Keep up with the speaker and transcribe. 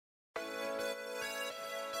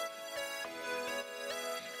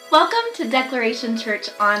Welcome to Declaration Church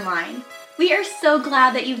Online. We are so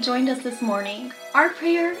glad that you've joined us this morning. Our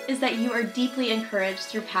prayer is that you are deeply encouraged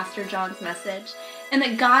through Pastor John's message and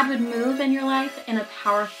that God would move in your life in a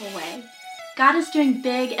powerful way. God is doing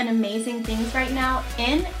big and amazing things right now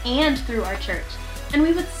in and through our church, and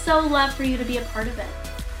we would so love for you to be a part of it.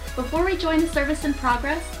 Before we join the service in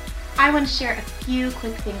progress, I want to share a few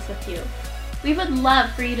quick things with you. We would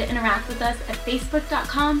love for you to interact with us at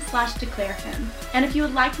facebook.com/declarehim. And if you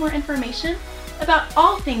would like more information about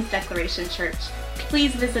all things Declaration Church,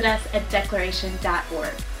 please visit us at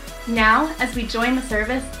declaration.org. Now, as we join the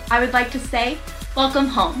service, I would like to say, welcome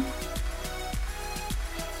home.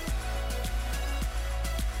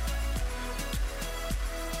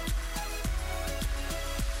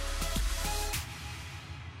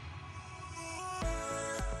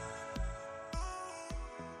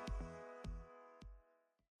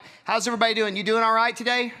 How's everybody doing? You doing all right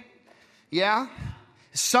today? Yeah?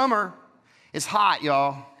 Summer is hot,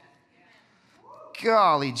 y'all.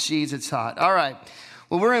 Golly geez, it's hot. All right.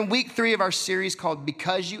 Well, we're in week 3 of our series called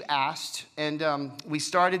Because You Asked. And we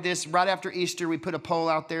started this right after Easter. We put a poll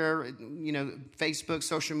out there, Facebook,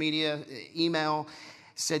 social media, email.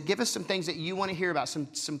 Said, give us some things that you want to hear about, some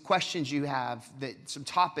questions you have, some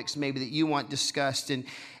topics maybe that you want discussed. And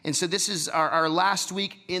so this is our last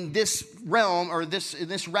week in this realm, or in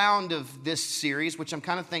this round of this series, which I'm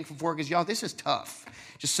kind of thankful for because, y'all, this is tough.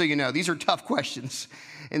 Just so you know, these are tough questions.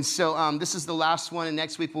 And so this is the last one, and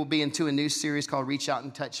next week we'll be into a new series called Reach Out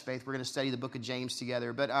and Touch Faith. We're going to study the book of James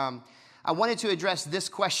together. But I wanted to address this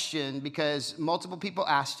question because multiple people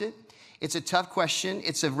asked it. It's a tough question.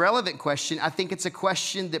 It's a relevant question. I think it's a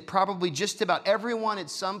question that probably just about everyone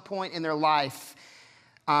at some point in their life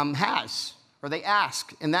has, or they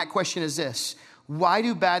ask. And that question is this: why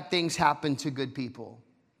do bad things happen to good people?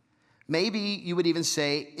 Maybe you would even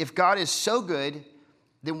say, if God is so good,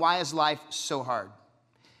 then why is life so hard?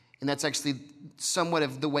 And that's actually somewhat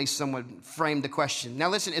of the way someone framed the question. Now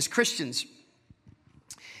listen, as Christians,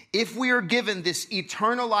 if we are given this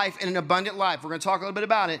eternal life and an abundant life, we're going to talk a little bit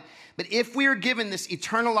about it, but if we are given this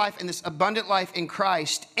eternal life and this abundant life in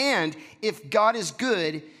Christ, and if God is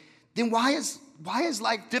good, then why is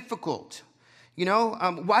life difficult?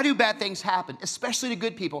 Why do bad things happen, especially to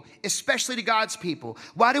good people, especially to God's people?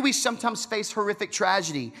 Why do we sometimes face horrific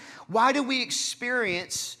tragedy? Why do we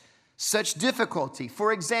experience such difficulty?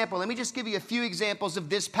 For example, let me just give you a few examples of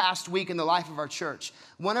this past week in the life of our church.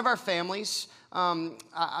 One of our families, they're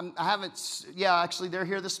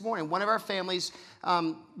here this morning. One of our families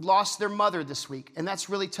lost their mother this week, and that's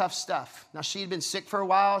really tough stuff. Now, she had been sick for a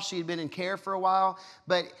while. She had been in care for a while,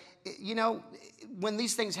 but when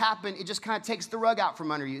these things happen, it just kind of takes the rug out from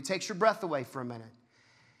under you. It takes your breath away for a minute,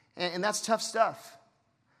 and that's tough stuff.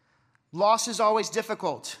 Loss is always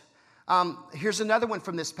difficult. Here's another one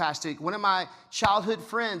from this past week. One of my childhood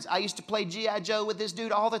friends, I used to play G.I. Joe with this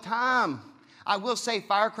dude all the time. I will say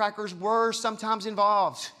firecrackers were sometimes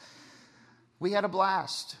involved. We had a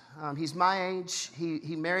blast. He's my age.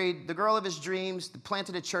 He married the girl of his dreams,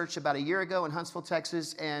 planted a church about a year ago in Huntsville,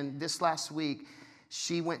 Texas, and this last week,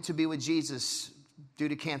 she went to be with Jesus due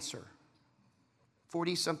to cancer.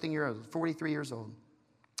 43 years old.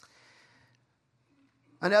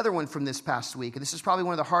 Another one from this past week, and this is probably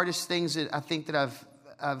one of the hardest things that I think that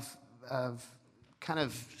I've kind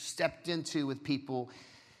of stepped into with people,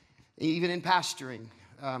 even in pastoring,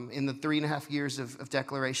 in the 3.5 years of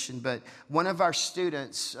Declaration. But one of our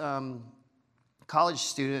students, college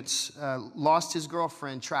students, lost his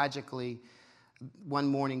girlfriend tragically one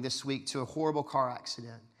morning this week to a horrible car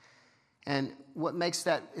accident. And what makes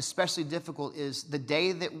that especially difficult is the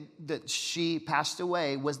day that she passed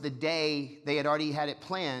away was the day they had already had it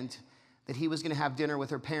planned that he was going to have dinner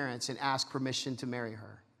with her parents and ask permission to marry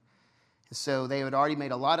her. And so they had already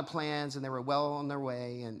made a lot of plans, and they were well on their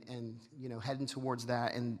way and heading towards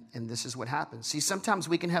that. And this is what happens. See, sometimes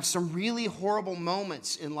we can have some really horrible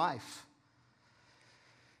moments in life.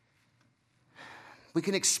 We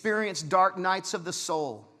can experience dark nights of the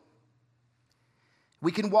soul.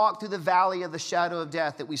 We can walk through the valley of the shadow of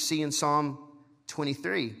death that we see in Psalm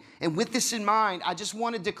 23. And with this in mind, I just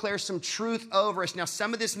want to declare some truth over us. Now,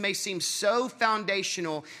 some of this may seem so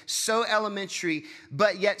foundational, so elementary,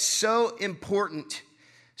 but yet so important.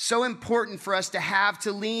 So important for us to have,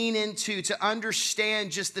 to lean into, to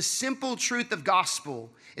understand just the simple truth of gospel,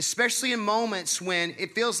 especially in moments when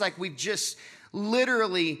it feels like we've just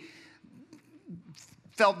literally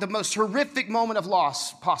felt the most horrific moment of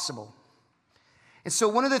loss possible. And so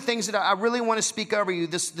one of the things that I really want to speak over you,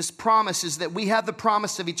 this promise, is that we have the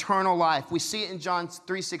promise of eternal life. We see it in John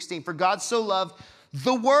 3:16. For God so loved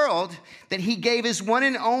the world, that he gave his one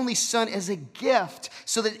and only Son as a gift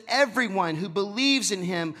so that everyone who believes in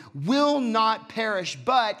him will not perish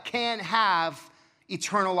but can have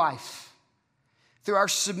eternal life. Through our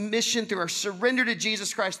submission, through our surrender to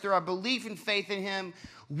Jesus Christ, through our belief and faith in him,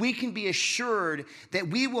 we can be assured that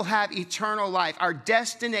we will have eternal life. Our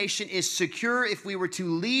destination is secure. If we were to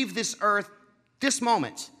leave this earth this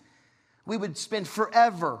moment, we would spend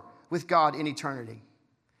forever with God in eternity.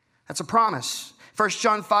 That's a promise. 1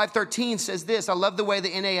 John 5:13 says this. I love the way the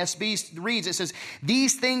NASB reads. It says,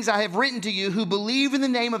 "These things I have written to you who believe in the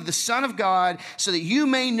name of the Son of God, so that you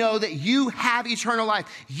may know that you have eternal life."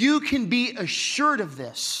 You can be assured of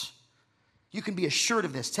this. You can be assured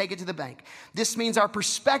of this. Take it to the bank. This means our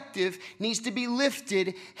perspective needs to be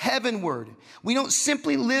lifted heavenward. We don't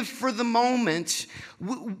simply live for the moment.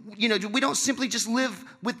 We don't simply just live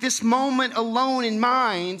with this moment alone in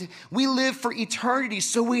mind. We live for eternity.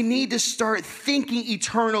 So we need to start thinking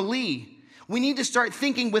eternally. We need to start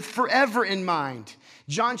thinking with forever in mind.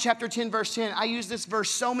 John chapter 10, verse 10. I use this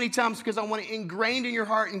verse so many times because I want it ingrained in your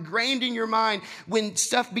heart, ingrained in your mind when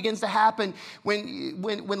stuff begins to happen,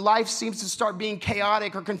 when life seems to start being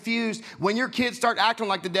chaotic or confused, when your kids start acting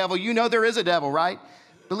like the devil. You know there is a devil, right?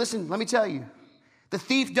 But listen, let me tell you. The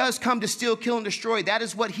thief does come to steal, kill, and destroy. That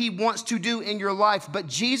is what he wants to do in your life. But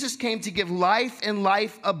Jesus came to give life and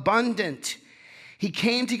life abundant. He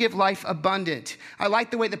came to give life abundant. I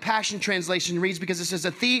like the way the Passion Translation reads because it says,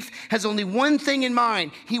 "A thief has only one thing in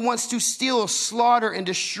mind. He wants to steal, slaughter, and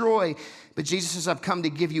destroy. But Jesus says, I've come to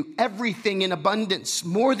give you everything in abundance,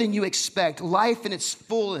 more than you expect, life in its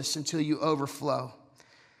fullness until you overflow."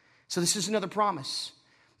 So this is another promise.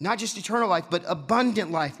 Not just eternal life, but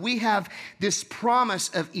abundant life. We have this promise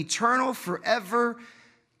of eternal, forever,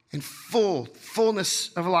 and fullness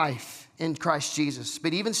of life in Christ Jesus.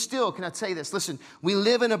 But even still, can I tell you this? Listen, we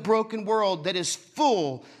live in a broken world that is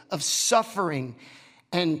full of suffering.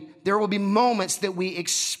 And there will be moments that we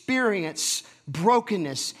experience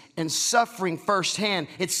brokenness and suffering firsthand.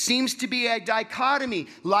 It seems to be a dichotomy.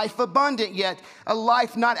 Life abundant, yet a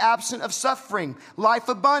life not absent of suffering. Life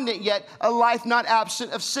abundant, yet a life not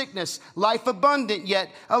absent of sickness. Life abundant,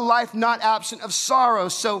 yet a life not absent of sorrow.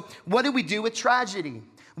 So what do we do with tragedy?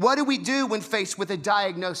 What do we do when faced with a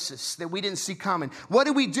diagnosis that we didn't see coming? What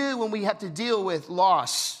do we do when we have to deal with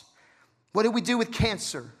loss? What do we do with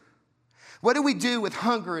cancer? What do we do with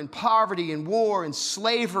hunger and poverty and war and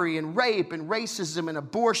slavery and rape and racism and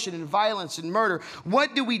abortion and violence and murder?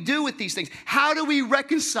 What do we do with these things? How do we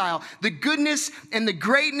reconcile the goodness and the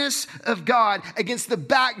greatness of God against the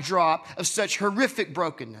backdrop of such horrific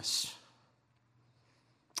brokenness?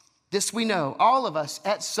 This we know, all of us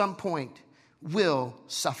at some point will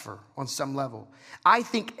suffer on some level. I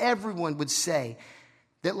think everyone would say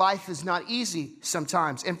that life is not easy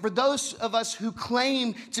sometimes. And for those of us who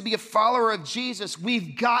claim to be a follower of Jesus,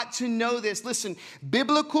 we've got to know this. Listen,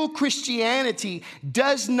 biblical Christianity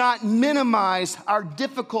does not minimize our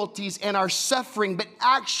difficulties and our suffering, but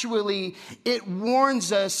actually it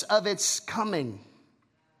warns us of its coming.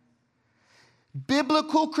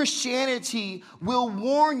 Biblical Christianity will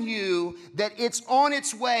warn you that it's on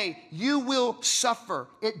its way. You will suffer.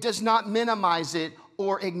 It does not minimize it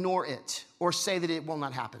or ignore it or say that it will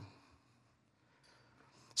not happen.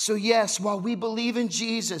 So yes, while we believe in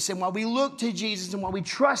Jesus and while we look to Jesus and while we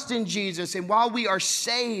trust in Jesus and while we are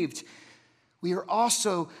saved, we are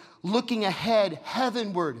also looking ahead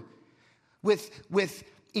heavenward with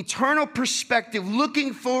eternal perspective,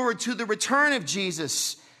 looking forward to the return of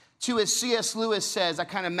Jesus. To, as C.S. Lewis says, I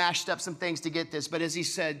kind of mashed up some things to get this, but as he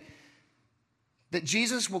said, that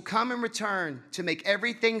Jesus will come and return to make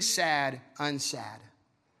everything sad unsad.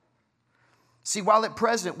 See, while at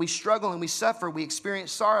present we struggle and we suffer, we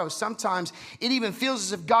experience sorrow, sometimes it even feels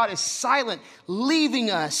as if God is silent,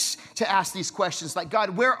 leaving us to ask these questions like,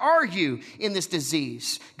 God, where are you in this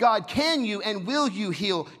disease? God, can you and will you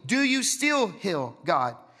heal? Do you still heal,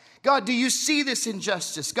 God? God, do you see this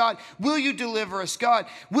injustice? God, will you deliver us? God,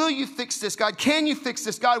 will you fix this? God, can you fix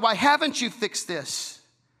this? God, why haven't you fixed this?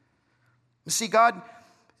 You see, God,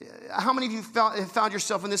 how many of you have found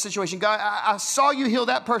yourself in this situation? God, I saw you heal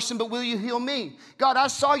that person, but will you heal me? God, I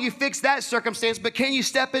saw you fix that circumstance, but can you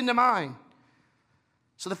step into mine?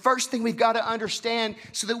 So the first thing we've got to understand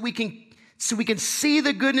so we can see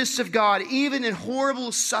the goodness of God, even in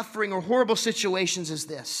horrible suffering or horrible situations, is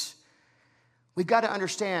this. We've got to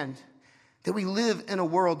understand that we live in a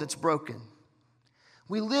world that's broken.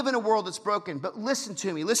 We live in a world that's broken, but listen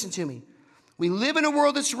to me. We live in a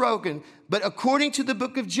world that's broken, but according to the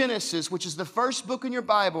book of Genesis, which is the first book in your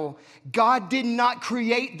Bible, God did not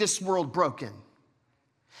create this world broken.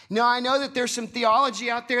 Now, I know that there's some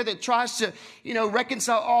theology out there that tries to,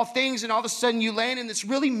 reconcile all things, and all of a sudden you land in this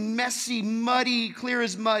really messy, muddy, clear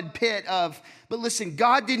as mud pit but listen,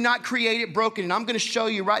 God did not create it broken. And I'm going to show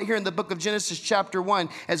you right here in the book of Genesis chapter 1,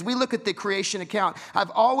 as we look at the creation account, I've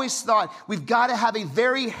always thought we've got to have a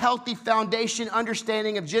very healthy foundation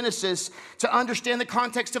understanding of Genesis to understand the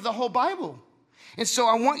context of the whole Bible. And so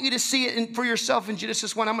I want you to see it for yourself in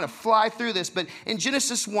Genesis 1. I'm going to fly through this, but in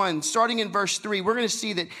Genesis 1, starting in verse 3, we're going to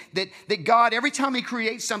see that God, every time he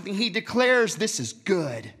creates something, he declares this is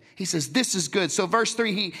good. He says, this is good. So verse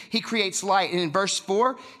 3, he creates light. And in verse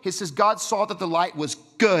 4, he says, God saw that the light was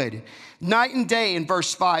good. Night and day in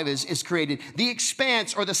verse 5 is created. The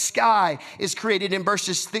expanse or the sky is created in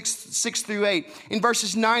verses 6 through 8. In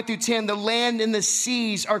verses 9 through 10, the land and the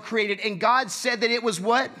seas are created. And God said that it was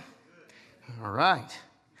what? All right.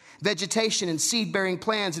 Vegetation and seed-bearing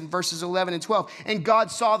plants in verses 11 and 12. And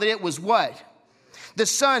God saw that it was what? The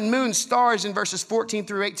sun, moon, stars in verses 14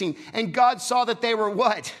 through 18. And God saw that they were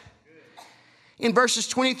what? In verses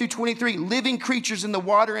 20 through 23, living creatures in the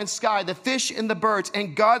water and sky, the fish and the birds.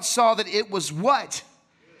 And God saw that it was what?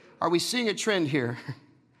 Are we seeing a trend here?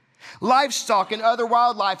 Livestock and other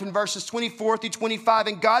wildlife in verses 24 through 25.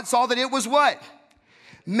 And God saw that it was what?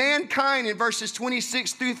 Mankind in verses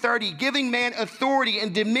 26 through 30, giving man authority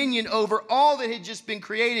and dominion over all that had just been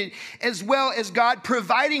created, as well as God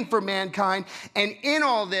providing for mankind. And in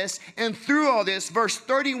all this and through all this, verse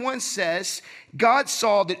 31 says, God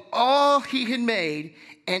saw that all he had made,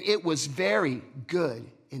 and it was very good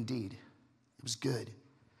indeed. It was good.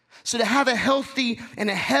 So to have a healthy and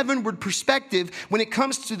a heavenward perspective when it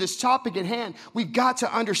comes to this topic at hand, we've got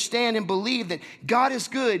to understand and believe that God is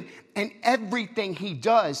good and everything he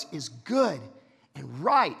does is good and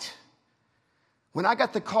right. When I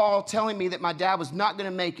got the call telling me that my dad was not going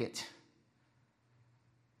to make it,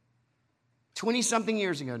 20-something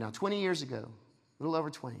years ago now, 20 years ago, a little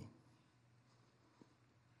over 20.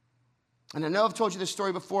 And I know I've told you this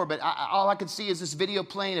story before, but all I could see is this video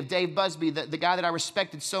playing of Dave Busby, the guy that I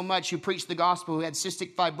respected so much, who preached the gospel, who had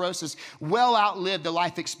cystic fibrosis, well outlived the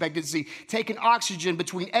life expectancy, taking oxygen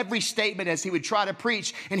between every statement as he would try to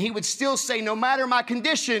preach. And he would still say, no matter my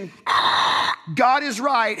condition, God is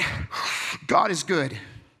right, God is good.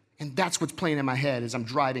 And that's what's playing in my head as I'm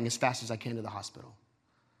driving as fast as I can to the hospital.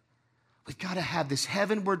 We've got to have this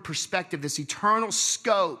heavenward perspective, this eternal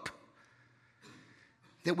scope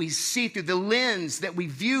that we see through, the lens that we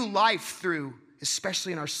view life through,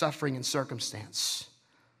 especially in our suffering and circumstance.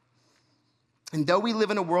 And though we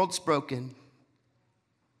live in a world that's broken,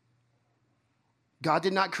 God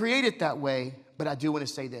did not create it that way, but I do want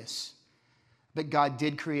to say this, but God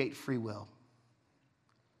did create free will.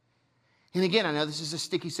 And again, I know this is a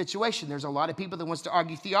sticky situation. There's a lot of people that wants to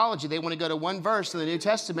argue theology. They want to go to one verse in the New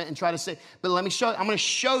Testament and try to say, but I'm going to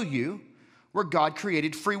show you where God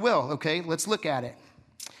created free will, okay? Let's look at it.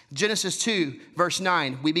 Genesis 2, verse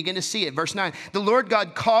 9, we begin to see it. Verse 9, the Lord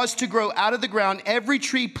God caused to grow out of the ground every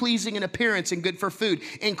tree pleasing in appearance and good for food,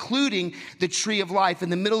 including the tree of life in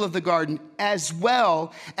the middle of the garden, as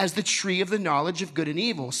well as the tree of the knowledge of good and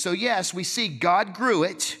evil. So yes, we see God grew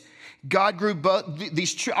it. God grew both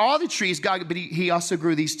all the trees, but he also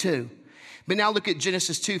grew these two. But now look at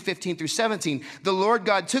Genesis 2, 15 through 17. The Lord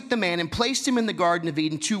God took the man and placed him in the Garden of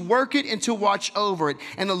Eden to work it and to watch over it.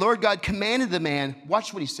 And the Lord God commanded the man,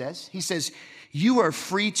 watch what he says. He says, you are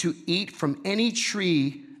free to eat from any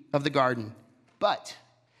tree of the garden, but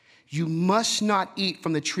you must not eat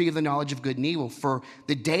from the tree of the knowledge of good and evil, for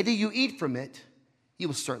the day that you eat from it, you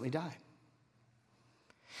will certainly die.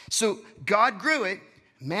 So God grew it,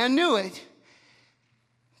 man knew it.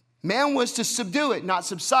 Man was to subdue it, not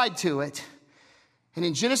subside to it. And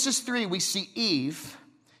in Genesis 3, we see Eve.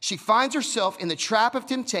 She finds herself in the trap of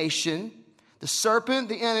temptation. The serpent,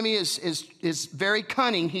 the enemy, is very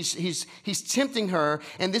cunning. He's tempting her.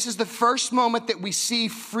 And this is the first moment that we see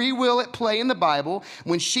free will at play in the Bible,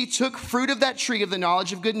 when she took fruit of that tree of the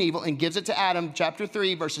knowledge of good and evil and gives it to Adam, chapter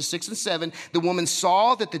 3, verses 6 and 7. The woman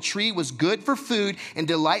saw that the tree was good for food and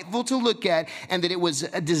delightful to look at, and that it was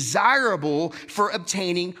desirable for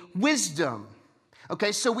obtaining wisdom.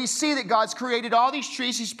 Okay, so we see that God's created all these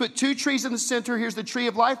trees. He's put two trees in the center. Here's the tree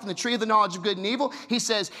of life and the tree of the knowledge of good and evil. He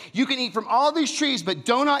says, you can eat from all these trees, but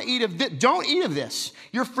don't eat of this.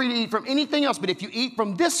 You're free to eat from anything else. But if you eat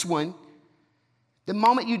from this one, the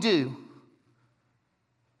moment you do,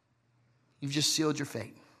 you've just sealed your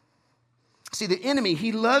fate. See, the enemy,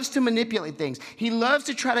 he loves to manipulate things. He loves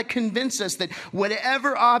to try to convince us that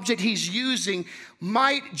whatever object he's using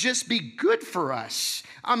might just be good for us.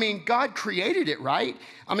 I mean, God created it, right?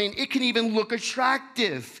 I mean, it can even look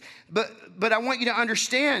attractive. But I want you to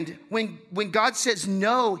understand, when God says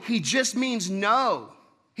no, he just means no.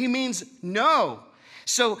 He means no.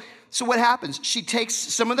 So what happens? She takes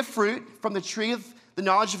some of the fruit from the tree of the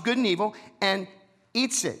knowledge of good and evil and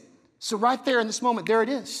eats it. So right there in this moment, there it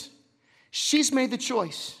is. She's made the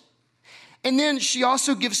choice. And then she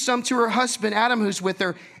also gives some to her husband, Adam, who's with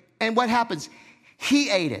her. And what happens? He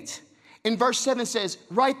ate it. In verse 7 says,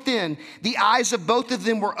 right then, the eyes of both of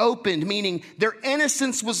them were opened, meaning their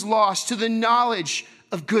innocence was lost to the knowledge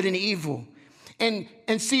of good and evil. And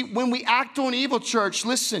see, when we act on evil, church,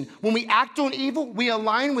 listen, when we act on evil, we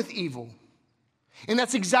align with evil. And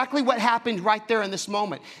that's exactly what happened right there in this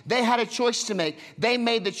moment. They had a choice to make. They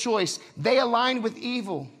made the choice. They aligned with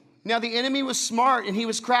evil. Now, the enemy was smart and he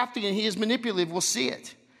was crafty and he is manipulative. We'll see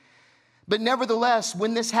it. But nevertheless,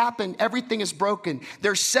 when this happened, everything is broken.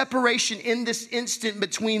 There's separation in this instant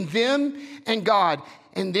between them and God.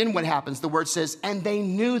 And then what happens? The word says, and they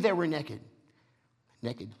knew they were naked.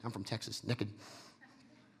 Naked. I'm from Texas. Naked.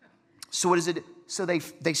 So what is it? So they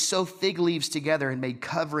sewed fig leaves together and made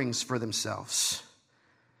coverings for themselves.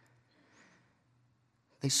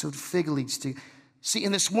 They sewed fig leaves together. See,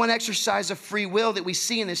 in this one exercise of free will that we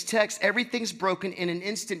see in this text, everything's broken in an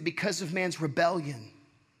instant because of man's rebellion.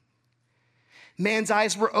 Man's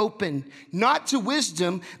eyes were open, not to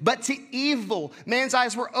wisdom, but to evil. Man's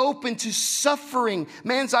eyes were open to suffering.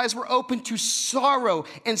 Man's eyes were open to sorrow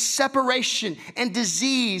and separation and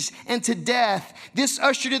disease and to death. This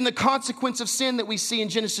ushered in the consequence of sin that we see in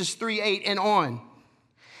Genesis 3:8 and on.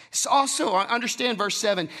 So also, understand verse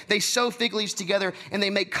 7, they sew fig leaves together and they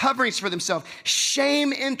make coverings for themselves.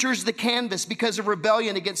 Shame enters the canvas because of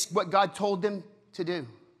rebellion against what God told them to do.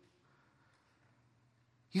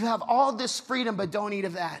 You have all this freedom, but don't eat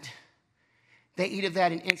of that. They eat of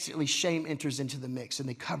that and instantly shame enters into the mix and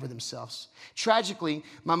they cover themselves. Tragically,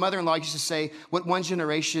 my mother-in-law used to say, what one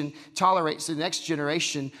generation tolerates, the next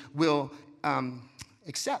generation will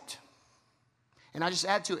accept. And I just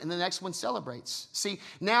add to it, and the next one celebrates. See,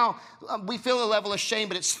 now we feel a level of shame,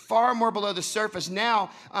 but it's far more below the surface.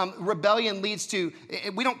 Now, rebellion leads to,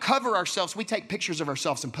 we don't cover ourselves, we take pictures of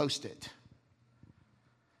ourselves and post it.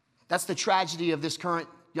 That's the tragedy of this current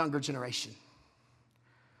younger generation.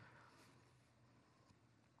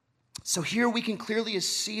 So here we can clearly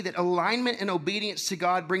see that alignment and obedience to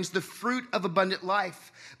God brings the fruit of abundant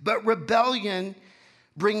life, but rebellion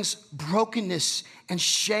brings brokenness and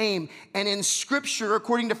shame. And in Scripture,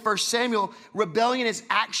 according to 1 Samuel, rebellion is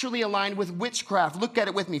actually aligned with witchcraft. Look at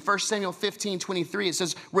it with me. 1 Samuel 15:23. It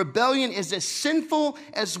says, rebellion is as sinful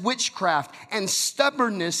as witchcraft and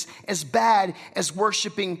stubbornness as bad as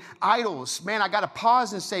worshiping idols. Man, I got to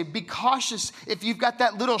pause and say, be cautious. If you've got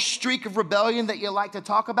that little streak of rebellion that you like to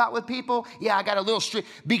talk about with people, yeah, I got a little streak.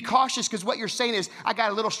 Be cautious, because what you're saying is, I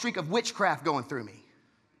got a little streak of witchcraft going through me.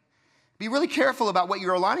 Be really careful about what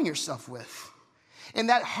you're aligning yourself with. And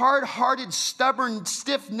that hard-hearted, stubborn,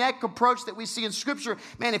 stiff-necked approach that we see in Scripture,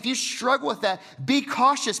 man, if you struggle with that, be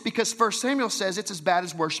cautious, because 1 Samuel says it's as bad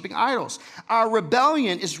as worshiping idols. Our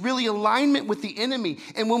rebellion is really alignment with the enemy.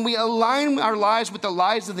 And when we align our lives with the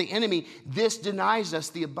lives of the enemy, this denies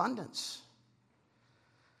us the abundance.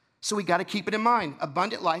 So we got to keep it in mind.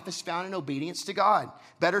 Abundant life is found in obedience to God.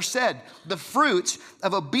 Better said, the fruit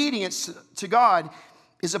of obedience to God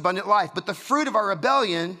is abundant life. But the fruit of our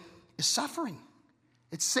rebellion is suffering.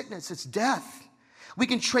 It's sickness. It's death. We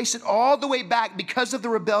can trace it all the way back because of the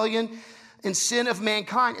rebellion and sin of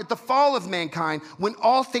mankind. At the fall of mankind, when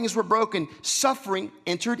all things were broken, suffering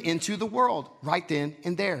entered into the world right then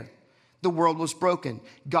and there. The world was broken.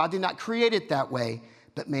 God did not create it that way,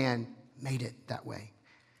 but man made it that way.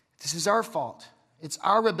 This is our fault. It's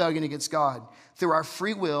our rebellion against God. Through our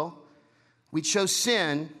free will, we chose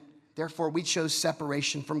sin. Therefore, we chose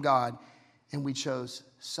separation from God, and we chose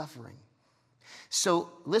suffering. So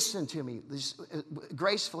listen to me.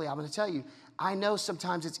 Gracefully, I'm going to tell you, I know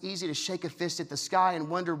sometimes it's easy to shake a fist at the sky and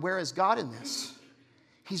wonder, where is God in this?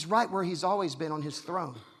 He's right where he's always been, on his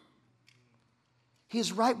throne. He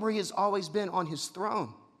is right where he has always been, on his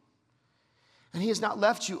throne. And he has not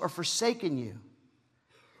left you or forsaken you.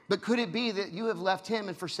 But could it be that you have left him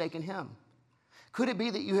and forsaken him? Could it be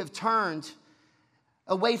that you have turned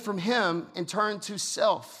away from him and turned to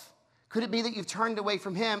self? Could it be that you've turned away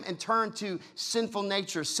from him and turned to sinful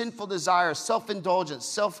nature, sinful desires,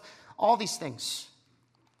 self-indulgence, all these things?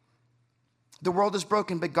 The world is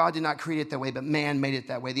broken, but God did not create it that way, but man made it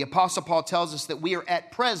that way. The Apostle Paul tells us that we are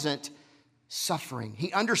at present suffering.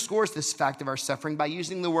 He underscores this fact of our suffering by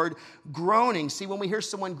using the word groaning. See, when we hear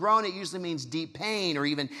someone groan, it usually means deep pain or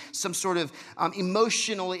even some sort of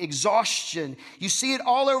emotional exhaustion. You see it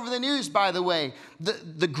all over the news, by the way.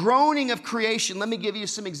 The groaning of creation. Let me give you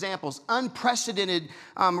some examples. Unprecedented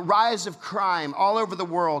rise of crime all over the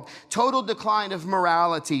world. Total decline of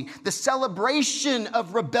morality. The celebration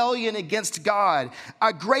of rebellion against God.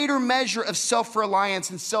 A greater measure of self-reliance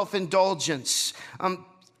and self-indulgence.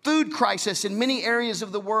 Food crisis in many areas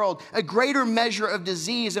of the world, a greater measure of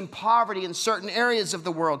disease and poverty in certain areas of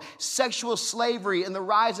the world, sexual slavery and the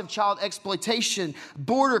rise of child exploitation,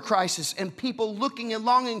 border crisis, and people looking and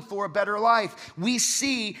longing for a better life. We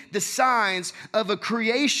see the signs of a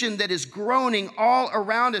creation that is groaning all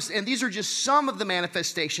around us, and these are just some of the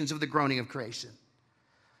manifestations of the groaning of creation.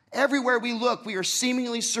 Everywhere we look, we are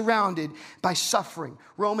seemingly surrounded by suffering.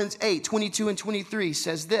 Romans 8:22 and 23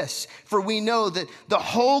 says this, "For we know that the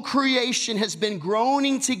whole creation has been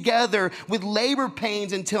groaning together with labor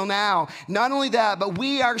pains until now. Not only that, but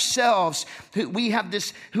we ourselves, who have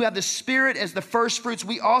the Spirit as the first fruits,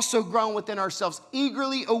 we also groan within ourselves,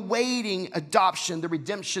 eagerly awaiting adoption, the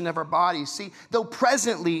redemption of our bodies." See, though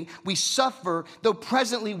presently we suffer, though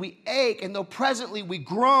presently we ache, and though presently we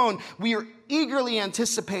groan, we are eagerly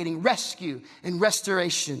anticipating rescue and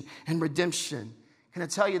restoration and redemption. Can I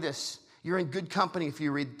tell you this? You're in good company if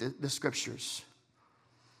you read the scriptures.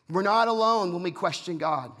 We're not alone when we question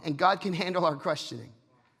God, and God can handle our questioning.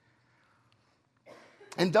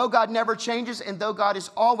 And though God never changes, and though God is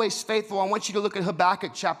always faithful, I want you to look at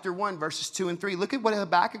Habakkuk chapter 1, verses 2 and 3. Look at what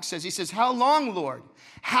Habakkuk says. He says, "How long, Lord?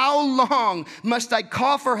 How long must I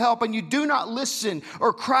call for help and you do not listen,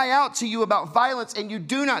 or cry out to you about violence and you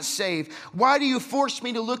do not save? Why do you force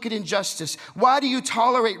me to look at injustice? Why do you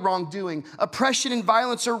tolerate wrongdoing? Oppression and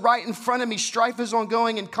violence are right in front of me. Strife is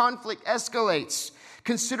ongoing and conflict escalates."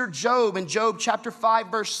 Consider Job in Job chapter 5,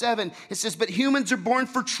 verse 7. It says, "But humans are born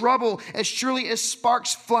for trouble as surely as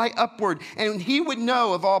sparks fly upward." And he would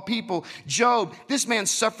know of all people, Job, this man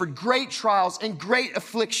suffered great trials and great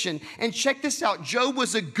affliction. And check this out. Job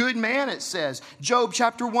was a good man, it says. Job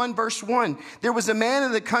chapter 1, verse 1. "There was a man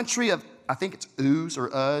in the country of," I think it's Uz or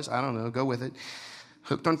Uz, I don't know, go with it.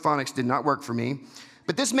 Hooked on phonics did not work for me.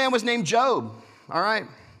 But this man was named Job, all right?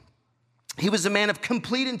 He was a man of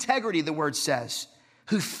complete integrity, the word says,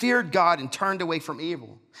 who feared God and turned away from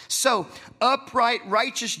evil. So, upright,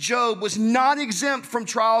 righteous Job was not exempt from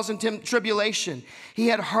trials and tribulation. He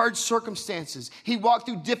had hard circumstances. He walked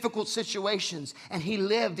through difficult situations, and he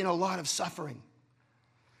lived in a lot of suffering.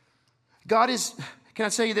 God is, can I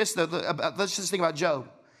tell you this, though? Let's just think about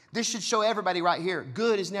Job. This should show everybody right here,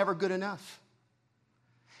 good is never good enough.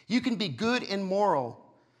 You can be good and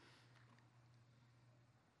moral,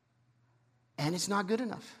 and it's not good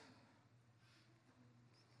enough.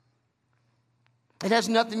 It has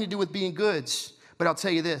nothing to do with being goods, but I'll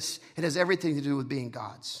tell you this, it has everything to do with being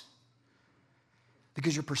God's.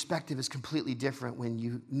 Because your perspective is completely different when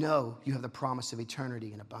you know you have the promise of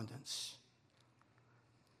eternity and abundance.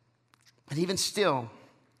 But even still,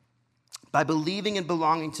 by believing and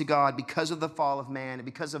belonging to God because of the fall of man and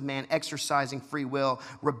because of man exercising free will,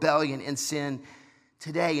 rebellion, and sin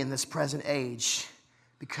today in this present age,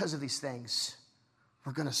 because of these things,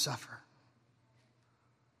 we're going to suffer.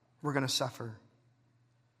 We're going to suffer.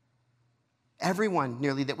 Everyone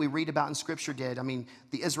nearly that we read about in Scripture did. I mean,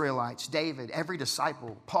 the Israelites, David, every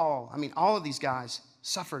disciple, Paul. I mean, all of these guys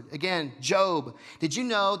suffered. Again, Job. Did you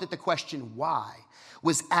know that the question why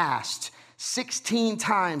was asked 16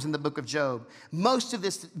 times in the book of Job? Most of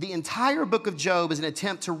this, the entire book of Job, is an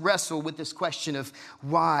attempt to wrestle with this question of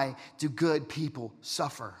why do good people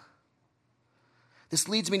suffer? This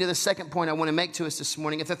leads me to the second point I want to make to us this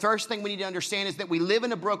morning. If the first thing we need to understand is that we live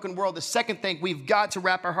in a broken world, the second thing we've got to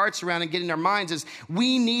wrap our hearts around and get in our minds is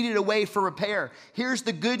we needed a way for repair. Here's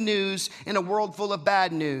the good news in a world full of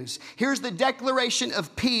bad news. Here's the declaration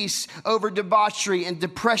of peace over debauchery and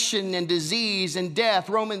depression and disease and death.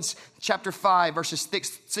 Romans chapter 5, verses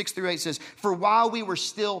 6 through 8 says, "For while we were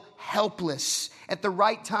still helpless, at the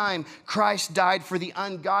right time, Christ died for the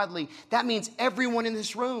ungodly." That means everyone in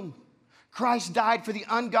this room. Christ died for the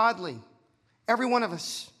ungodly, every one of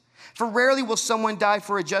us. "For rarely will someone die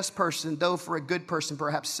for a just person, though for a good person,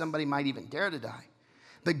 perhaps somebody might even dare to die.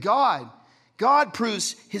 But God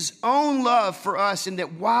proves his own love for us in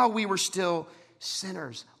that while we were still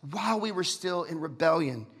sinners, while we were still in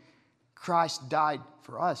rebellion, Christ died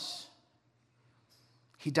for us.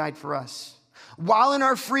 He died for us. While in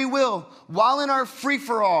our free will, while in our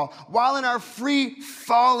free-for-all, while in our free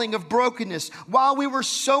falling of brokenness, while we were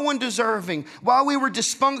so undeserving, while we were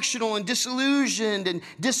dysfunctional and disillusioned and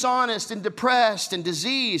dishonest and depressed and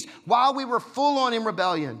diseased, while we were full on in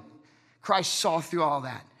rebellion, Christ saw through all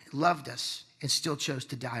that, loved us, and still chose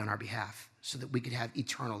to die on our behalf so that we could have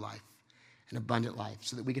eternal life and abundant life,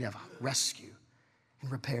 so that we could have rescue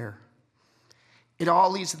and repair. It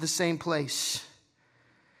all leads to the same place.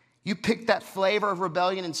 You pick that flavor of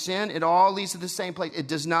rebellion and sin, it all leads to the same place. It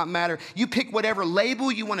does not matter. You pick whatever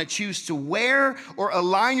label you want to choose to wear or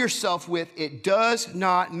align yourself with, it does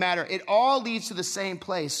not matter. It all leads to the same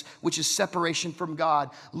place, which is separation from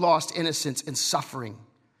God, lost innocence, and suffering.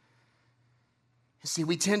 You see,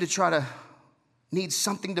 we tend to try to need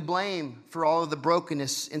something to blame for all of the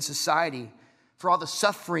brokenness in society, for all the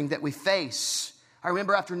suffering that we face. I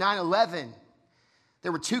remember after 9/11,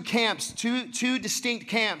 there were two camps, two distinct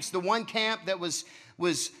camps. The one camp that was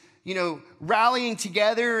rallying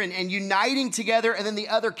together and uniting together, and then the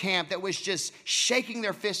other camp that was just shaking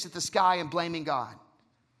their fists at the sky and blaming God.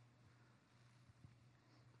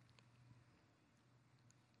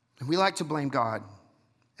 And we like to blame God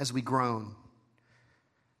as we groan.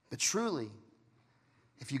 But truly,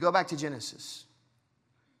 if you go back to Genesis,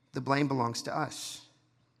 the blame belongs to us.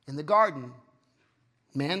 In the garden,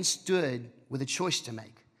 man stood with a choice to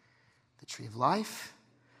make: the tree of life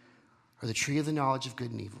or the tree of the knowledge of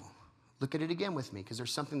good and evil. Look at it again with me, because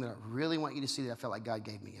there's something that I really want you to see that I felt like God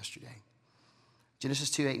gave me yesterday. Genesis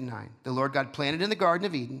 2:8-9. The Lord God planted in the Garden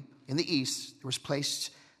of Eden, in the east, there was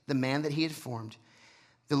placed the man that he had formed.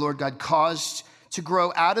 The Lord God caused to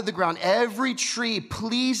grow out of the ground every tree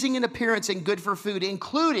pleasing in appearance and good for food,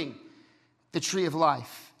 including the tree of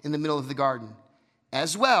life in the middle of the garden,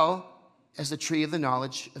 as well as the tree of the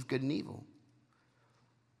knowledge of good and evil.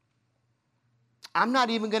 I'm not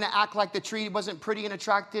even going to act like the tree wasn't pretty and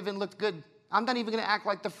attractive and looked good. I'm not even going to act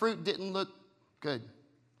like the fruit didn't look good.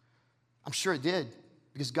 I'm sure it did,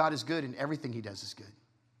 because God is good and everything he does is good.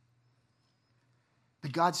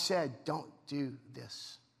 But God said, don't do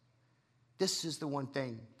this. This is the one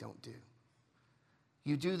thing don't do.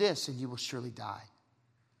 You do this and you will surely die.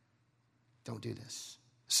 Don't do this.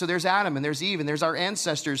 So there's Adam and there's Eve and there's our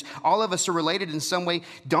ancestors. All of us are related in some way.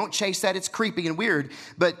 Don't chase that. It's creepy and weird.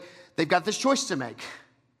 But they've got this choice to make.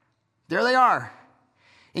 There they are.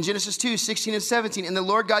 In Genesis 2:16-17, and the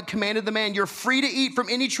Lord God commanded the man, you're free to eat from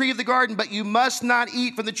any tree of the garden, but you must not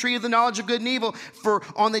eat from the tree of the knowledge of good and evil, for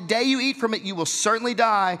on the day you eat from it, you will certainly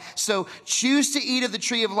die. So choose to eat of the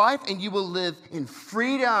tree of life, and you will live in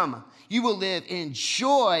freedom. You will live in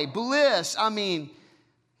joy, bliss.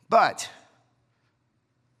 But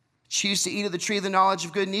choose to eat of the tree of the knowledge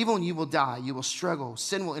of good and evil, and you will die. You will struggle.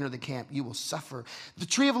 Sin will enter the camp. You will suffer. The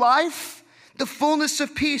tree of life, the fullness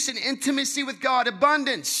of peace and intimacy with God,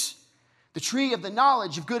 abundance. The tree of the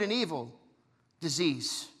knowledge of good and evil,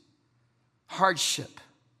 disease, hardship,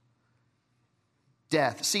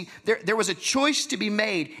 death. See, there was a choice to be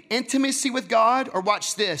made: intimacy with God, or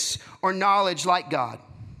watch this, or knowledge like God.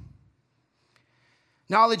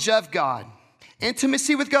 Knowledge of God.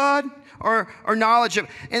 Intimacy with God, or knowledge of,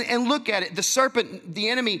 and look at it. The serpent, the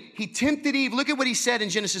enemy, he tempted Eve. Look at what he said in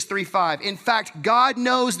Genesis 3:5. In fact, God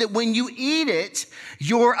knows that when you eat it,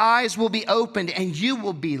 your eyes will be opened and you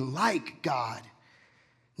will be like God,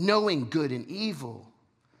 knowing good and evil.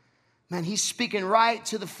 Man, he's speaking right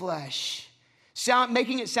to the flesh,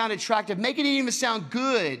 making it sound attractive, making it even sound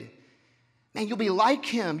good. Man, you'll be like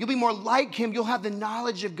him. You'll be more like him. You'll have the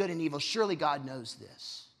knowledge of good and evil. Surely God knows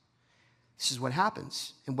this. This is what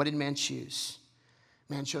happens. And what did man choose?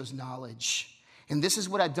 Man chose knowledge. And this is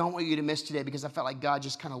what I don't want you to miss today, because I felt like God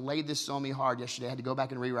just kind of laid this on me hard yesterday. I had to go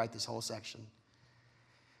back and rewrite this whole section.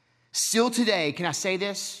 Still today, can I say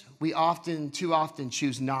this? We too often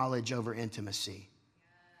choose knowledge over intimacy.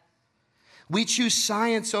 We choose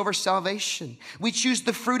science over salvation. We choose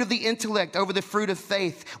the fruit of the intellect over the fruit of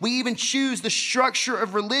faith. We even choose the structure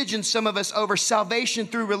of religion, some of us, over salvation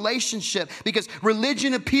through relationship, because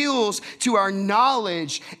religion appeals to our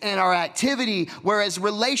knowledge and our activity, whereas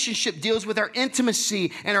relationship deals with our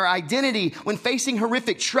intimacy and our identity. When facing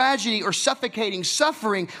horrific tragedy or suffocating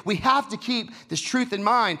suffering, we have to keep this truth in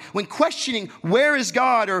mind. When questioning, where is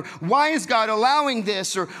God, or why is God allowing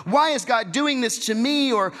this, or why is God doing this to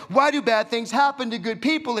me, or why do bad things things happen to good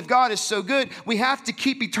people if God is so good. We have to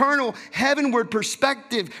keep eternal heavenward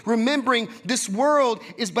perspective, remembering this world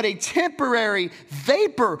is but a temporary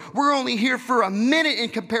vapor. We're only here for a minute in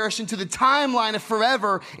comparison to the timeline of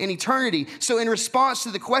forever and eternity. So in response to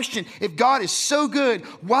the question, if God is so good,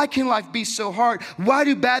 why can life be so hard? Why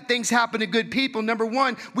do bad things happen to good people? Number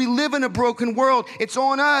one, we live in a broken world. It's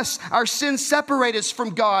on us. Our sins separate us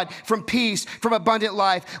from God, from peace, from abundant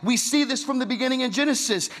life. We see this from the beginning in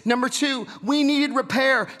Genesis. Number two, we needed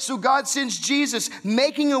repair. So God sends Jesus,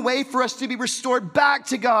 making a way for us to be restored back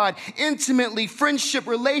to God intimately, friendship,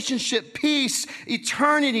 relationship, peace,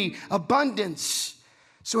 eternity, abundance.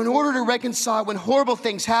 So in order to reconcile when horrible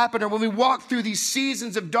things happen or when we walk through these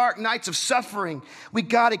seasons of dark nights of suffering, we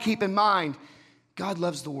got to keep in mind, God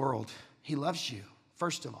loves the world. He loves you,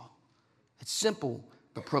 first of all. It's simple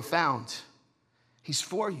but profound. He's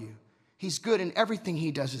for you. He's good, and everything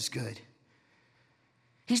he does is good.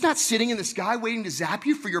 He's not sitting in the sky waiting to zap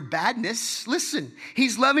you for your badness. Listen,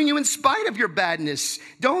 he's loving you in spite of your badness.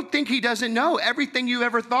 Don't think he doesn't know everything you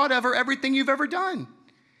ever thought of or everything you've ever done.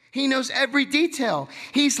 He knows every detail.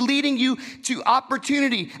 He's leading you to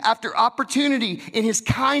opportunity after opportunity in his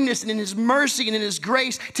kindness and in his mercy and in his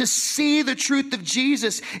grace to see the truth of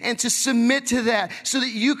Jesus and to submit to that so that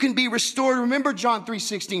you can be restored. Remember John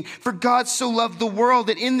 3:16, for God so loved the world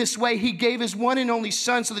that in this way he gave his one and only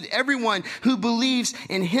son so that everyone who believes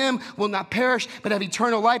in him will not perish but have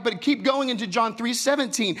eternal life. But keep going into John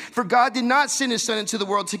 3:17, for God did not send his son into the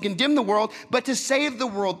world to condemn the world, but to save the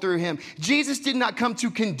world through him. Jesus did not come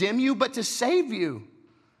to condemn you, but to save you.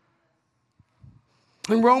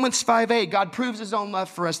 In Romans 5:8, God proves his own love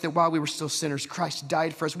for us that while we were still sinners, Christ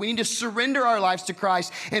died for us. We need to surrender our lives to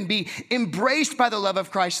Christ and be embraced by the love of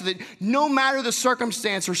Christ so that no matter the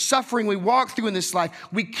circumstance or suffering we walk through in this life,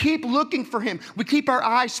 we keep looking for him. We keep our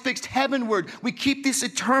eyes fixed heavenward. We keep this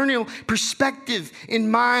eternal perspective in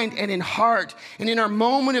mind and in heart. And in our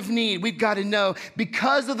moment of need, we've got to know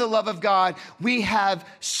because of the love of God, we have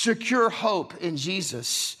secure hope in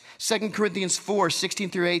Jesus. 2 Corinthians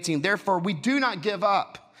 4:16-18. Therefore, we do not give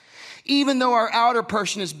up, even though our outer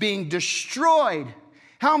person is being destroyed.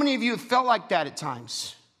 How many of you have felt like that at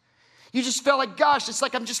times? You just felt like, gosh, it's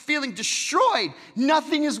like I'm just feeling destroyed.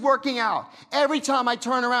 Nothing is working out. Every time I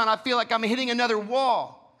turn around, I feel like I'm hitting another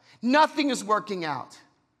wall. Nothing is working out.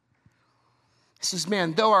 It says,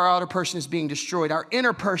 man, though our outer person is being destroyed, our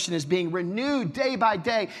inner person is being renewed day by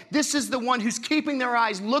day. This is the one who's keeping their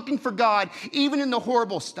eyes looking for God, even in the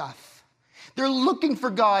horrible stuff. They're looking for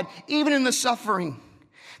God, even in the suffering.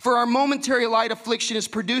 For our momentary light affliction is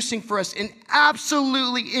producing for us an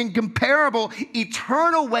absolutely incomparable,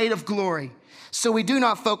 eternal weight of glory. So we do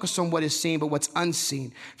not focus on what is seen, but what's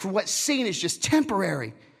unseen. For what's seen is just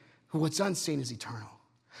temporary, but what's unseen is eternal.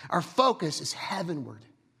 Our focus is heavenward.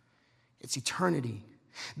 It's eternity.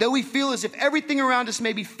 Though we feel as if everything around us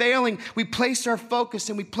may be failing, we place our focus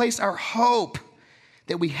and we place our hope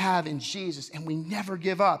that we have in Jesus, and we never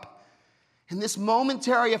give up. In this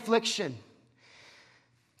momentary affliction,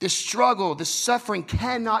 this struggle, this suffering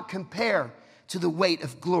cannot compare to the weight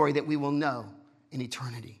of glory that we will know in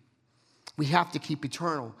eternity. We have to keep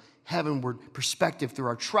eternal, heavenward perspective through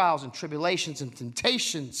our trials and tribulations and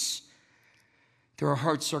temptations, through our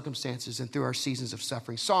hard circumstances and through our seasons of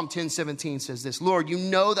suffering. Psalm 10:17 says this, Lord, you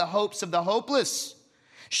know the hopes of the hopeless.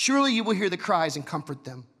 Surely you will hear the cries and comfort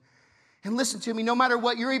them. And listen to me, no matter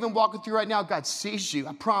what you're even walking through right now, God sees you.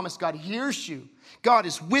 I promise God hears you. God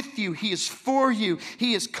is with you. He is for you.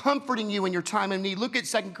 He is comforting you in your time of need. Look at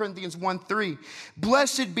 2 Corinthians 1:3.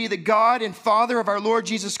 Blessed be the God and Father of our Lord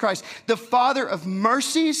Jesus Christ, the Father of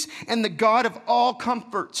mercies and the God of all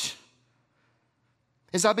comfort.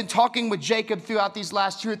 As I've been talking with Jacob throughout these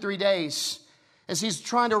last 2 or 3 days, as he's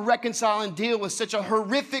trying to reconcile and deal with such a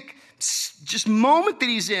horrific just moment that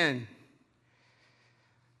he's in,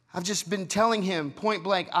 I've just been telling him point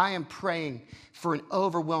blank, I am praying for an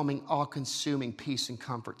overwhelming, all-consuming peace and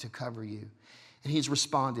comfort to cover you. And he's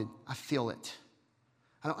responded, I feel it.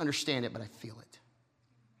 I don't understand it, but I feel it.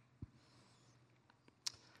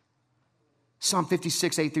 Psalm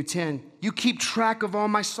 56, 8-10. You keep track of all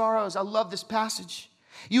my sorrows. I love this passage.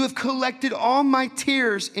 You have collected all my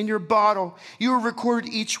tears in your bottle. You have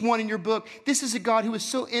recorded each one in your book. This is a God who is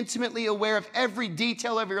so intimately aware of every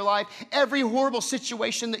detail of your life, every horrible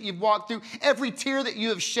situation that you've walked through, every tear that you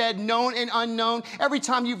have shed, known and unknown, every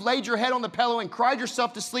time you've laid your head on the pillow and cried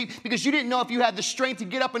yourself to sleep because you didn't know if you had the strength to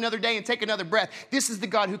get up another day and take another breath. This is the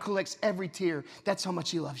God who collects every tear. That's how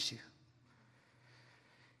much he loves you.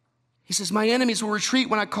 He says, my enemies will retreat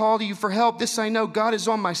when I call to you for help. This I know, God is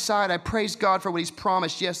on my side. I praise God for what he's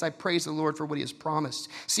promised. Yes, I praise the Lord for what he has promised.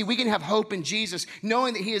 See, we can have hope in Jesus,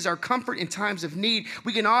 knowing that he is our comfort in times of need.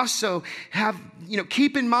 We can also have,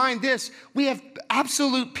 keep in mind this. We have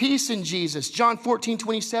absolute peace in Jesus. John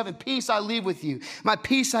 14:27, peace I leave with you. My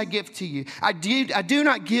peace I give to you. I do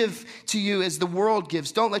not give to you as the world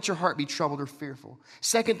gives. Don't let your heart be troubled or fearful.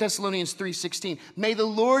 2 Thessalonians 3:16, may the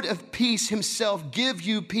Lord of peace himself give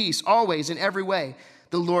you peace always in every way.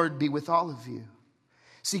 The Lord be with all of you.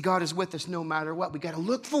 See, God is with us no matter what. We got to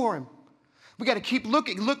look for him. We got to keep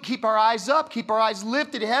looking. Keep our eyes up. Keep our eyes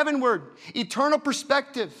lifted heavenward. Eternal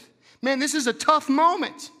perspective. Man, this is a tough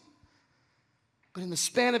moment. But in the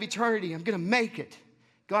span of eternity, I'm going to make it.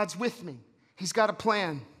 God's with me. He's got a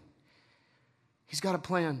plan. He's got a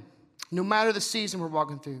plan. No matter the season we're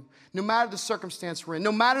walking through, no matter the circumstance we're in,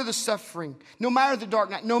 no matter the suffering, no matter the dark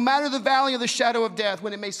night, no matter the valley of the shadow of death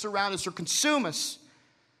when it may surround us or consume us,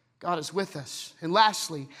 God is with us. And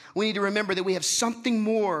lastly, we need to remember that we have something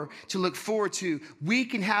more to look forward to. We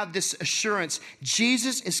can have this assurance.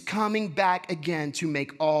 Jesus is coming back again to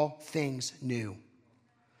make all things new.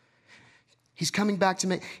 He's coming back to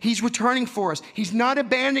make, he's returning for us. He's not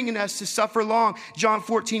abandoning us to suffer long. John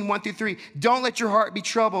 14:1-3. Don't let your heart be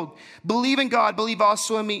troubled. Believe in God, believe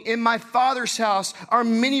also in me. In my Father's house are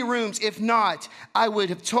many rooms. If not, I would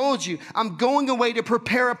have told you. I'm going away to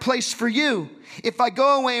prepare a place for you. If I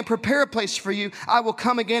go away and prepare a place for you, I will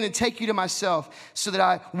come again and take you to myself so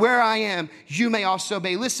that where I am, you may also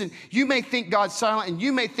be. Listen, you may think God's silent and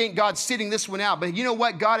you may think God's sitting this one out, but you know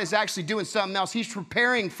what? God is actually doing something else. He's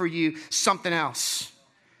preparing for you something else.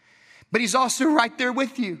 But he's also right there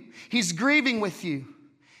with you. He's grieving with you.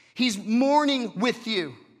 He's mourning with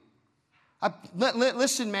you.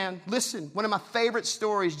 Listen, man, listen. One of my favorite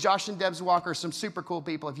stories, Josh and Debs Walker, some super cool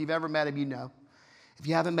people. If you've ever met them, you know. If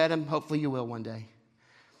you haven't met them, hopefully you will one day.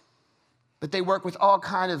 But they work with all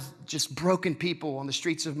kind of just broken people on the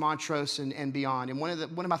streets of Montrose and beyond. And one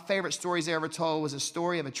of my favorite stories they ever told was a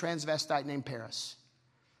story of a transvestite named Paris.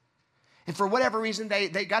 And for whatever reason,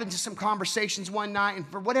 they got into some conversations one night. And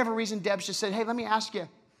for whatever reason, Debs just said, hey, let me ask you.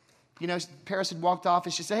 Paris had walked off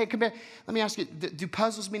and she said, hey, come here. Let me ask you, do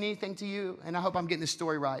puzzles mean anything to you? And I hope I'm getting this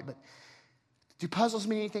story right. But do puzzles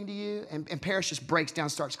mean anything to you? And Paris just breaks down,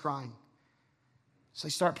 starts crying. So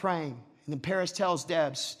they start praying. And then Paris tells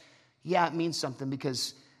Debs, yeah, it means something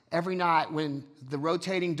because every night when the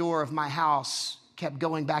rotating door of my house kept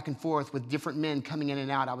going back and forth with different men coming in and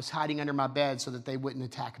out, I was hiding under my bed so that they wouldn't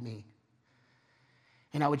attack me.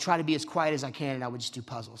 And I would try to be as quiet as I can and I would just do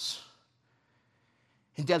puzzles.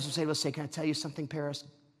 And Debs would say, can I tell you something, Paris?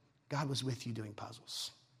 God was with you doing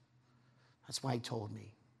puzzles. That's why he told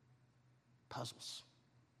me. Puzzles.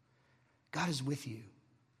 God is with you.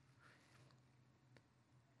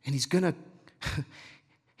 And he's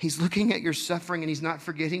looking at your suffering and he's not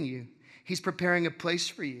forgetting you. He's preparing a place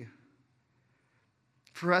for you.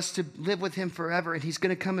 For us to live with him forever. And he's going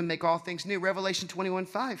to come and make all things new. Revelation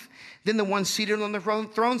 21:5. Then the one seated on the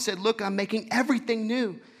throne said, look, I'm making everything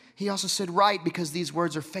new. He also said, right, because these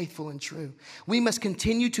words are faithful and true. We must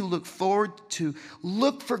continue to look for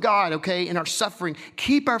God, okay, in our suffering.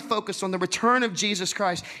 Keep our focus on the return of Jesus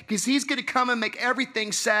Christ. Because he's going to come and make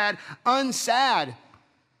everything sad unsad.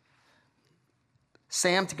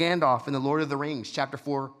 Sam to Gandalf in The Lord of the Rings, chapter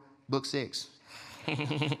 4, book 6.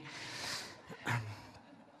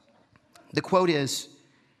 The quote is,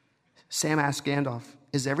 Sam asked Gandalf,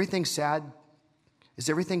 is everything sad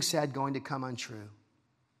going to come untrue?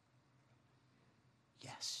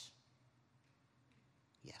 Yes.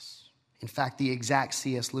 Yes. In fact, the exact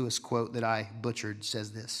C.S. Lewis quote that I butchered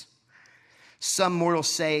says this. Some mortals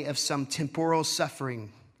say of some temporal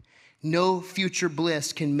suffering, no future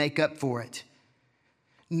bliss can make up for it.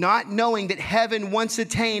 Not knowing that heaven once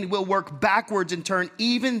attained will work backwards and turn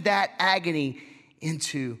even that agony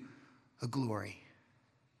into a glory.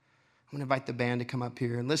 I'm going to invite the band to come up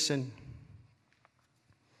here and listen.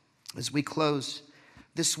 As we close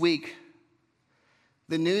this week,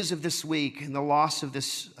 the news of this week and the loss of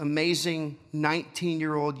this amazing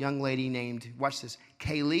 19-year-old young lady named, watch this,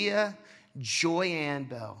 Kalia Joyanne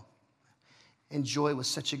Bell. And Joy was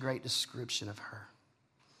such a great description of her.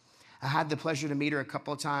 I had the pleasure to meet her a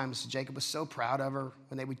couple of times. Jacob was so proud of her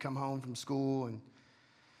when they would come home from school. And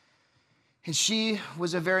she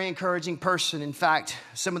was a very encouraging person. In fact,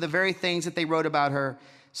 some of the very things that they wrote about her,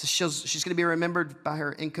 so she's going to be remembered by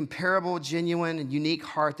her incomparable, genuine, and unique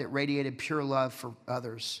heart that radiated pure love for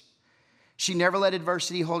others. She never let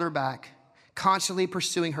adversity hold her back, constantly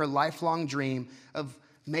pursuing her lifelong dream of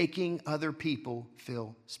making other people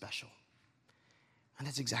feel special. And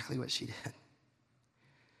that's exactly what she did.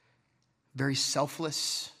 very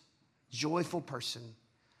selfless, joyful person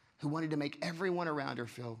who wanted to make everyone around her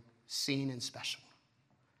feel seen and special.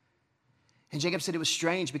 And Jacob said it was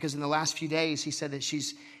strange because in the last few days, he said that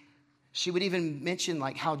she would even mention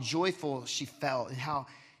like how joyful she felt and how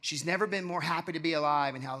she's never been more happy to be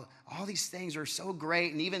alive and how all these things are so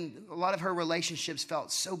great. And even a lot of her relationships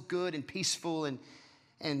felt so good and peaceful and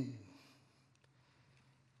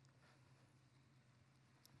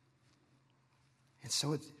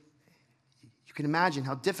so you can imagine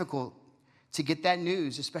how difficult to get that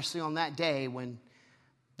news, especially on that day when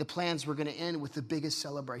the plans were going to end with the biggest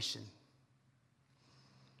celebration.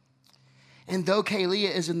 And though Kaylia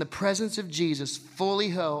is in the presence of Jesus, fully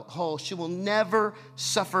whole, she will never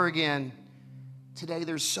suffer again. Today,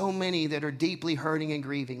 there's so many that are deeply hurting and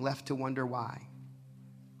grieving, left to wonder why.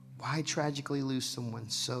 Why tragically lose someone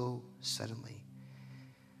so suddenly?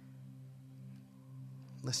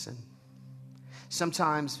 Listen.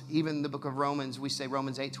 Sometimes, even in the book of Romans, we say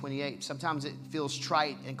Romans 8:28. Sometimes it feels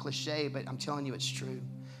trite and cliche, but I'm telling you it's true.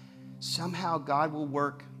 Somehow God will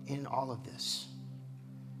work in all of this.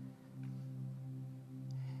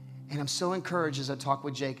 And I'm so encouraged as I talk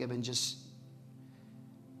with Jacob and just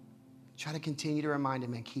try to continue to remind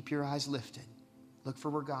him, man, keep your eyes lifted. Look for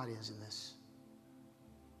where God is in this.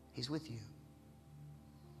 He's with you.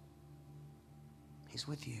 He's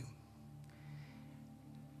with you.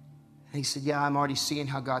 And he said, yeah, I'm already seeing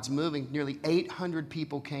how God's moving. Nearly 800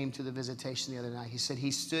 people came to the visitation the other night. He said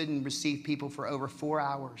he stood and received people for over 4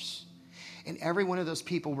 hours. And every one of those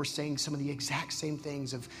people were saying some of the exact same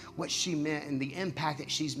things of what she meant and the impact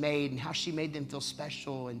that she's made and how she made them feel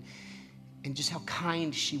special and just how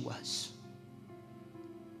kind she was.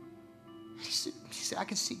 He said, I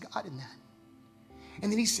can see God in that.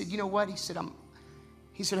 And then he said, you know what? He said,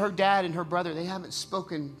 her dad and her brother, they haven't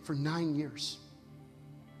spoken for 9 years.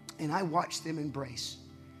 And I watched them embrace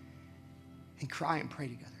and cry and pray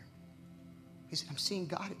together. He said, I'm seeing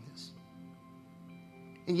God in this.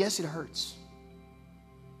 And yes, it hurts.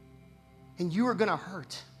 And you are going to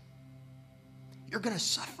hurt. You're going to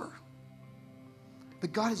suffer.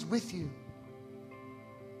 But God is with you.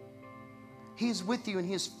 He is with you and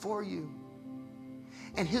He is for you.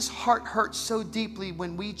 And His heart hurt so deeply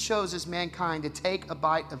when we chose as mankind to take a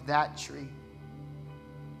bite of that tree.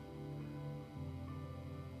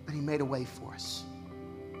 But He made a way for us.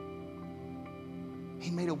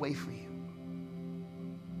 He made a way for you.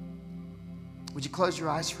 Would you close your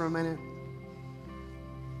eyes for a minute?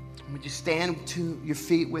 Would you stand to your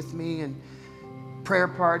feet with me? And prayer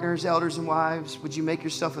partners, elders and wives, would you make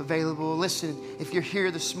yourself available? Listen, if you're here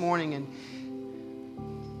this morning and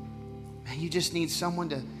you just need someone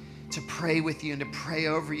to pray with you and to pray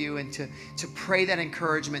over you and to pray that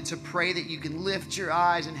encouragement, to pray that you can lift your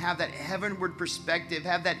eyes and have that heavenward perspective,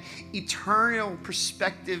 have that eternal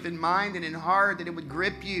perspective in mind and in heart, that it would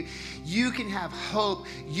grip you. You can have hope.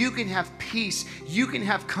 You can have peace. You can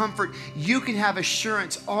have comfort. You can have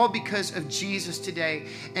assurance, all because of Jesus today.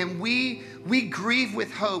 And we grieve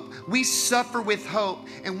with hope. We suffer with hope.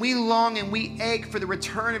 And we long and we ache for the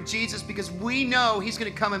return of Jesus because we know He's going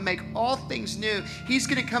to come and make all things new. He's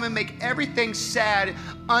going to come and make everything sad,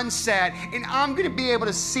 unsad. And I'm going to be able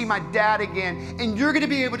to see my dad again. And you're going to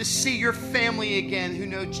be able to see your family again who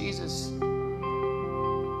know Jesus.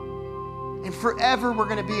 And forever we're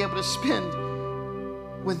going to be able to spend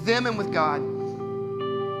with them and with God.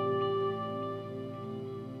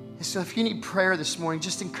 And so if you need prayer this morning,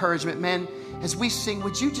 just encouragement, man, as we sing,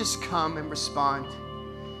 would you just come and respond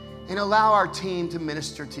and allow our team to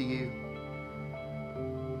minister to you?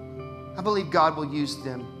 I believe God will use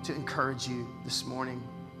them to encourage you this morning.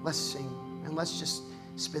 Let's sing and let's just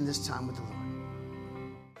spend this time with the Lord.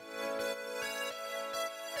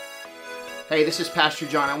 Hey, this is Pastor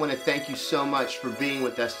John. I want to thank you so much for being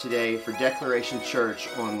with us today for Declaration Church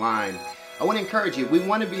Online. I want to encourage you. We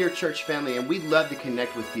want to be your church family, and we'd love to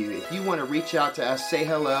connect with you. If you want to reach out to us, say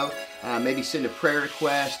hello, maybe send a prayer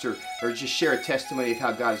request, or just share a testimony of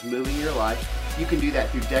how God is moving in your life, you can do that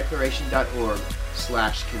through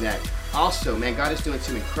declaration.org/connect. Also, man, God is doing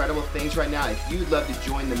some incredible things right now. If you'd love to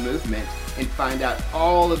join the movement and find out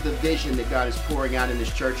all of the vision that God is pouring out in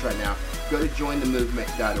this church right now, go to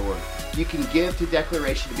jointhemovement.org. You can give to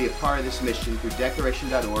Declaration to be a part of this mission through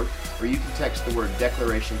declaration.org, or you can text the word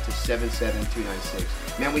Declaration to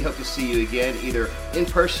 77296. Man, we hope to see you again, either in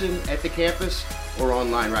person at the campus or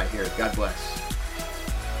online right here. God bless.